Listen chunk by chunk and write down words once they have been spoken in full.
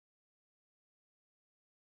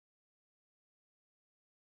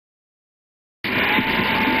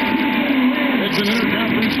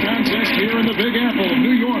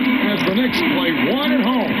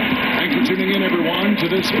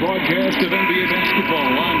NBA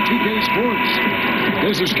basketball on TK Sports.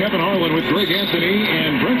 This is Kevin Harlan with Greg Anthony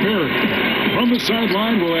and Brett Perry. From the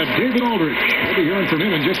sideline, we'll have David Aldridge. We'll be hearing from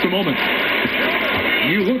him in just a moment.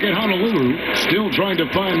 You look at Honolulu, still trying to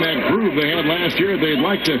find that groove they had last year. They'd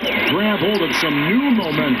like to grab hold of some new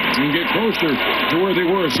momentum and get closer to where they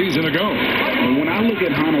were a season ago. And when I look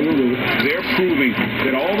at Honolulu, they're proving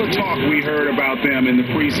that all the talk we heard about them in the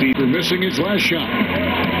preseason. For missing his last shot.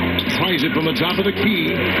 Tries it from the top of the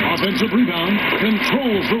key. Offensive rebound.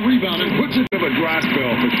 Controls the rebound and puts it. Of a dry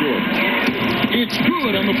spell for sure. It's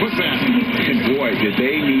good on the putback. And boy, did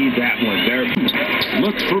they need that one there.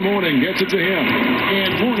 Looks for Mourning, gets it to him.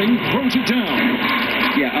 And Mourning throws it down.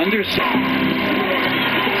 Yeah,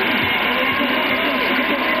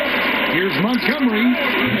 Here's Montgomery.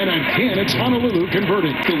 And again, it's Honolulu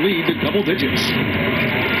converting to lead to double digits.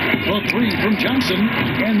 A three from Johnson.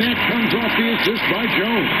 And that comes off the assist by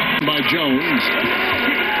Jones.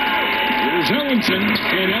 Here's Ellenson.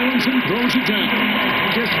 And Ellenson throws it down.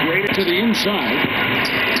 Just great to the inside.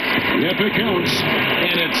 Yep, it counts.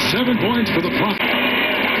 And it's 7 points for the Profit.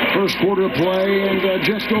 First quarter of play and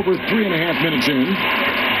just over 3.5 minutes in.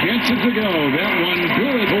 Gets it to go. That one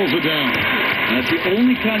good. Pulls it down. That's the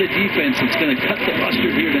only kind of defense that's going to cut the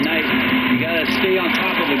mustard here tonight. You got to stay on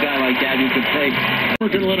top of a guy like that who can play. We're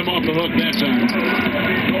going to let him off the hook that time.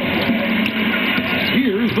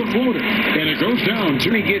 Here's the floater, and it goes down.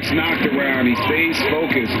 He gets knocked around. He stays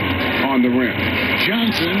focused on the rim.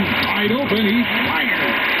 Johnson, wide open. He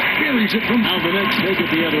fires. Carries it from now. The Knicks take it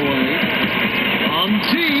the other way.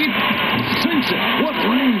 Deep. Sinks it. What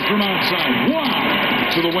range from outside. Wow.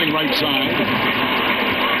 To the wing right side.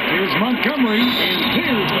 Here's Montgomery, and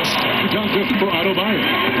there's the dunk for Adebayo.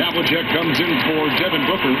 Havlicek comes in for Devin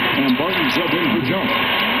Booker, and Barton subbed in for Jones.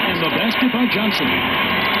 And the basket by Johnson.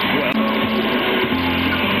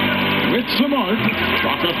 With Samart,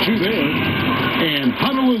 chalk up two there. And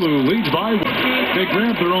Honolulu leads by one. They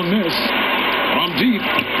grab their own miss. From deep,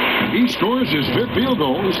 he scores his fifth field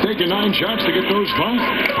goal. He's taken 9 shots to get those 5.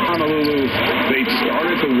 Honolulu, they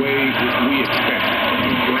started the way we expect.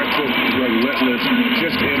 Aggressive, relentless,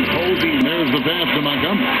 just imposing. There's the pass to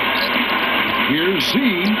Montgomery. Here's Z.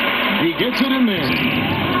 He gets it in there.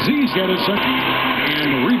 Z's got his second. And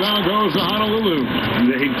the rebound goes to Honolulu.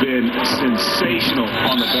 They've been sensational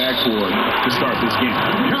on the backboard to start this game.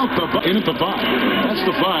 Count the in at the 5. That's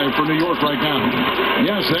the 5 for New York right now.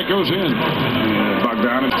 Yes, that goes in.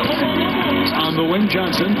 Bogdanovich. On the wing,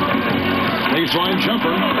 Johnson. Baseline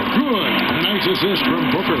jumper. Good. A nice assist from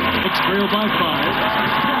Booker. It's trailed by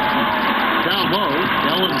 5. Down low,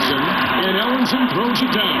 Ellenson, and Ellenson throws it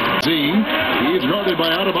down. Z, he's guarded by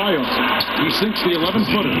Adebayo. He sinks the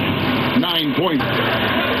 11-footer. 9 points.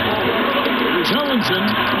 Here's Ellenson,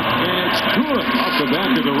 and it's good off the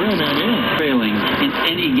back of the rim and in. Failing in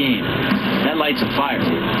any game. That lights a fire.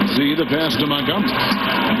 Z, the pass to Montgomery.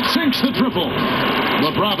 Sinks the triple.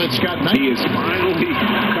 The Profits got 9. He has finally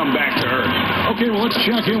come back to earth. Okay, well, let's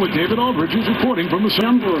check in with David Aldridge, who's reporting from the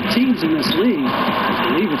number of teams in this league. I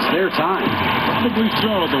believe it's their time. Probably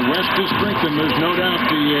so. The West is strengthened. There's no doubt.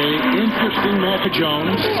 The interesting match of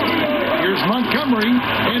Jones. Here's Montgomery,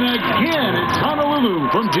 and again, it's Honolulu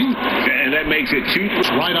from deep. And that makes it 2.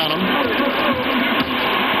 Right on him.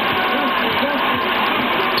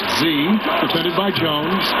 Z, defended by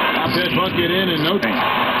Jones. Top that bucket in no time.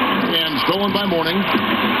 And stolen by Mourning.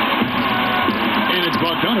 And it's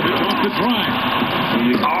Bogdanovich off the drive.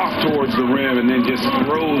 He's off towards the rim and then just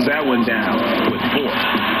throws that one down with 4.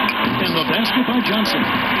 And the basket by Johnson.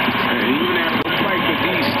 And even after the fight, the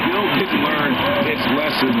D still didn't learn its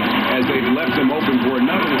lesson as they've left him open for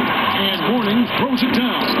another one. And Mourning throws it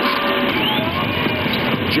down.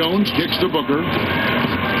 Jones kicks to Booker.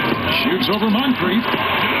 Shoots over Moncrief.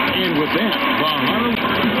 And with that, Bahar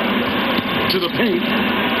to the paint.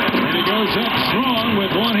 And he goes up strong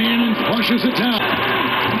with one hand and flushes it down.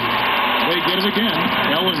 They get it again.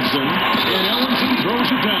 Ellenson. And Ellenson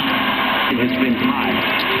throws it down. It has been high.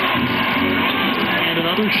 And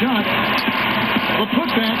another shot. A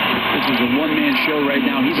putback. This is a one-man show right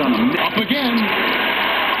now. He's on a... Up again.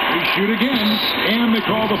 They shoot again. And they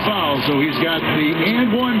call the foul. So he's got the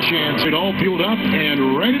and one chance. It all fueled up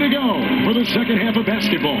and ready to go for the second half of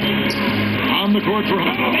basketball. On the court for...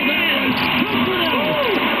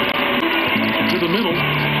 To the middle.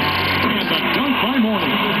 And the dunk by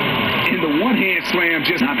Mourning. And the one-hand slam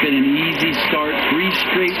just... Not been an easy start. 3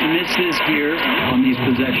 straight misses here on these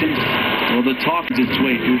possessions. Well, the talk is its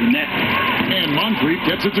way through the net. And Moncrief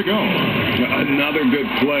gets it to go. Another good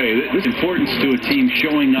play. This importance to a team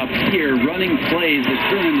showing up here, running plays that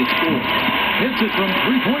turn into score. Hits it from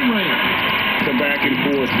three-point range. The back and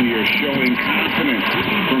forth here, showing confidence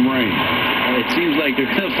from Rain. Oh,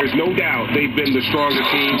 like there's no doubt they've been the stronger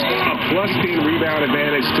team. A +10 rebound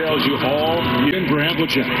advantage tells you all. In for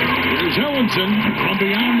Havlicek. Here's Ellenson from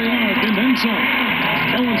beyond the arc and then some.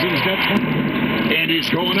 Ellenson's got and he's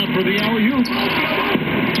going up for the alley-oop.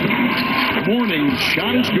 Morning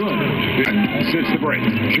shot is good. Since the break.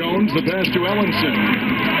 Jones the pass to Ellenson.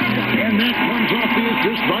 And that comes off the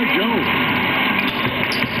assist by Jones.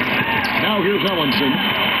 Now here's Ellenson.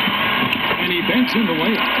 And he banks in the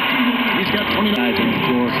layup. He's got 29 on the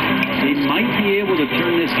floor. They might be able to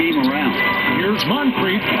turn this game around. Here's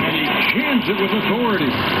Moncrief, and he jams it with authority.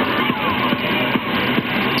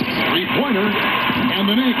 Three-pointer, and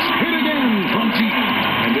the Knicks hit again from deep.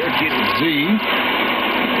 And they're getting Z.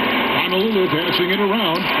 Honolulu passing it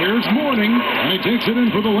around. Here's Morning, and he takes it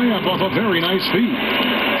in for the layup off a very nice feed.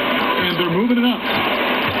 And they're moving it up.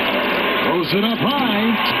 Throws it up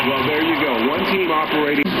high. Well, there you go. One team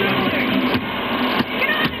operating.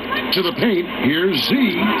 To the paint, here's Z,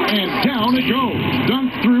 and down it goes.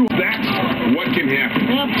 Dunked through. That's what can happen.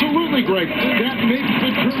 Absolutely, Greg. That makes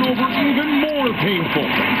the turnover even more painful.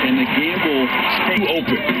 And the gamble Too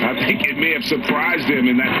open. I think it may have surprised them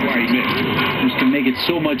in that 5 minutes. just to make it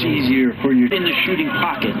so much easier for you in the shooting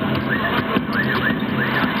pocket.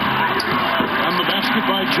 On the basket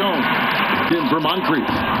by Jones. In for Moncrief.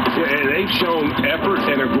 Yeah, and they've shown effort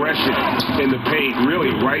and aggression in the paint,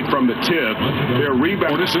 really right from the tip. Their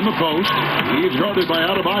rebound. Portis in the post. He's guarded by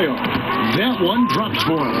Adebayo. That one drops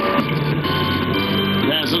for him.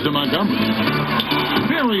 Passes to Montgomery.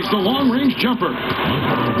 Buries the long-range jumper.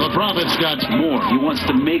 The Prophet's got More. He wants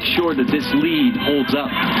to make sure that this lead holds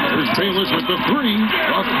up. There's Bayless with the three.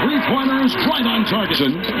 A three-pointer is right on target.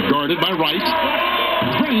 Guarded by Wright.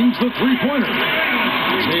 Drains the three-pointer.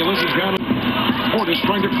 Bayless has got Portis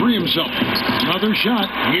trying to free himself. Another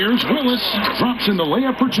shot. Here's Willis. Drops in the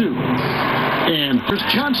layup for two. And here's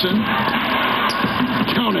Johnson.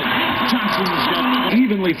 Count it. Johnson's got an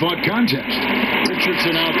evenly fought contest.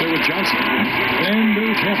 Richardson out there with Johnson. Then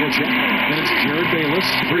there's Havlicek. Then it's Jared Bayless.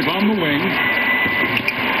 Rebound the wing.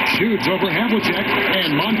 Shoots over Havlicek.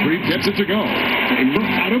 And Moncrief gets it to go.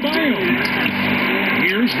 Adebayo.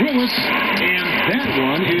 Here's Willis. And that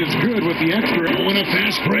one is good with the extra. And a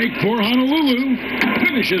fast break for Honolulu.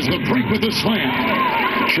 Finishes the break with a slam.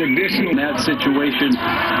 Traditional in that situation,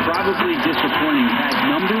 probably disappointing. Had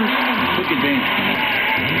numbers, took advantage.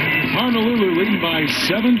 Honolulu leading by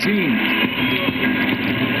 17.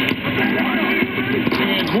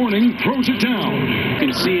 And Morning throws it down. You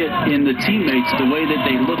can see it in the teammates, the way that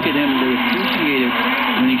they look at him, they appreciate it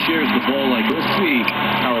when he shares the ball like this. Let's see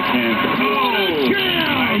how it pans out. Oh,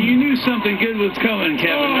 yeah! You knew something good was coming,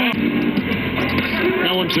 Kevin.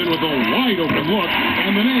 Ellenson with a wide open look,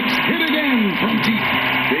 and the Knicks hit again from deep.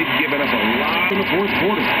 They've given up a lot In the fourth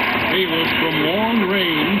quarter, Bayless from long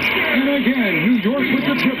range, and again, New York with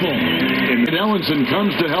the triple. And Ellenson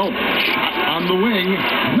comes to help. Shot on the wing,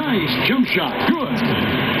 nice jump shot, good.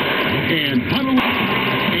 And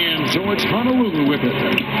so it's Honolulu with it.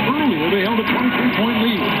 Earlier, they held a 23-point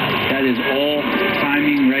lead. That is all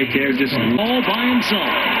timing right there, just All by himself.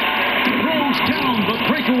 Throws down the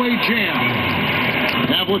breakaway jam.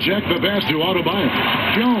 Havlicek the pass to Adebayo.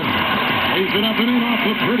 Jones lays it up and in off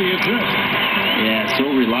the pretty assist. yeah, so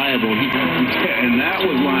reliable. and that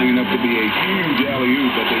was lining up to be a huge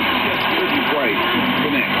alley-oop, but they just couldn't quite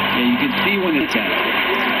connect. Yeah, you can see when it's at.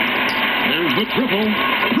 There's the triple.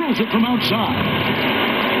 Throws it from outside.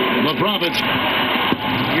 The Prophets.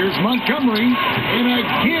 Here's Montgomery. And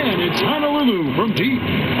again, it's Honolulu from deep.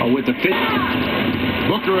 With the fit.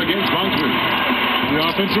 Booker against Moncrief. The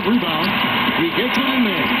offensive rebound. He gets it in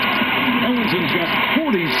there. Ellenson's got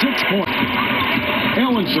 46 points.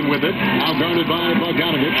 Ellenson with it. Now guarded by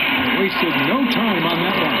Bogdanovich. Wasted no time on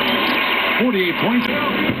that one. 48 points.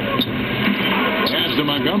 Pass to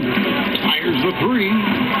Montgomery. Fires the three.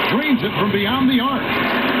 Drains it from beyond the arc.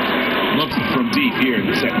 Look From deep here in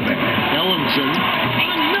the second half. Ellenson.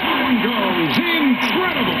 Another one goes.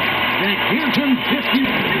 Incredible. That gives him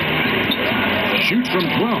 50. Shoots from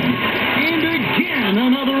 12. And again,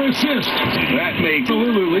 another assist. That makes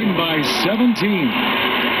Honolulu leading by 17.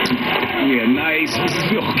 a nice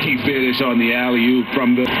silky finish on the alley-oop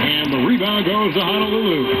from the... And the rebound goes to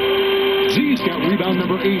Honolulu. Z's got rebound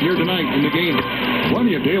number 8 here tonight in the game.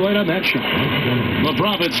 Plenty of daylight on that shot. The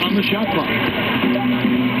Prophets on the shot clock.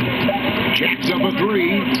 Jacks up a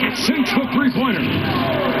three. Sinks the three-pointer.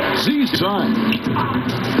 Z's side.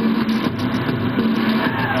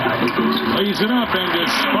 Lays it up, and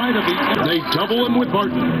despite of they double him with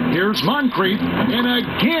Barton. Here's Moncrief, and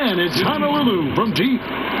again it's Honolulu from deep.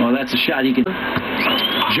 Well, that's a shot he can.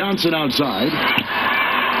 Johnson outside.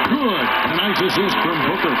 Good. A nice assist from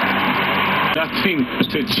Booker. nothing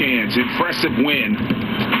to chance. Impressive win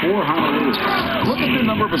for Honolulu. Look at the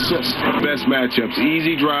number of assists. Best matchups,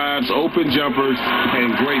 easy drives, open jumpers,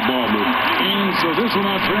 and great ball movement. And so this will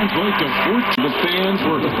now translate to 14. The fans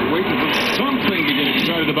were waiting for something to get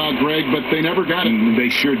excited about, Greg, but they never got it. They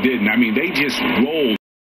sure didn't. I mean, they just rolled.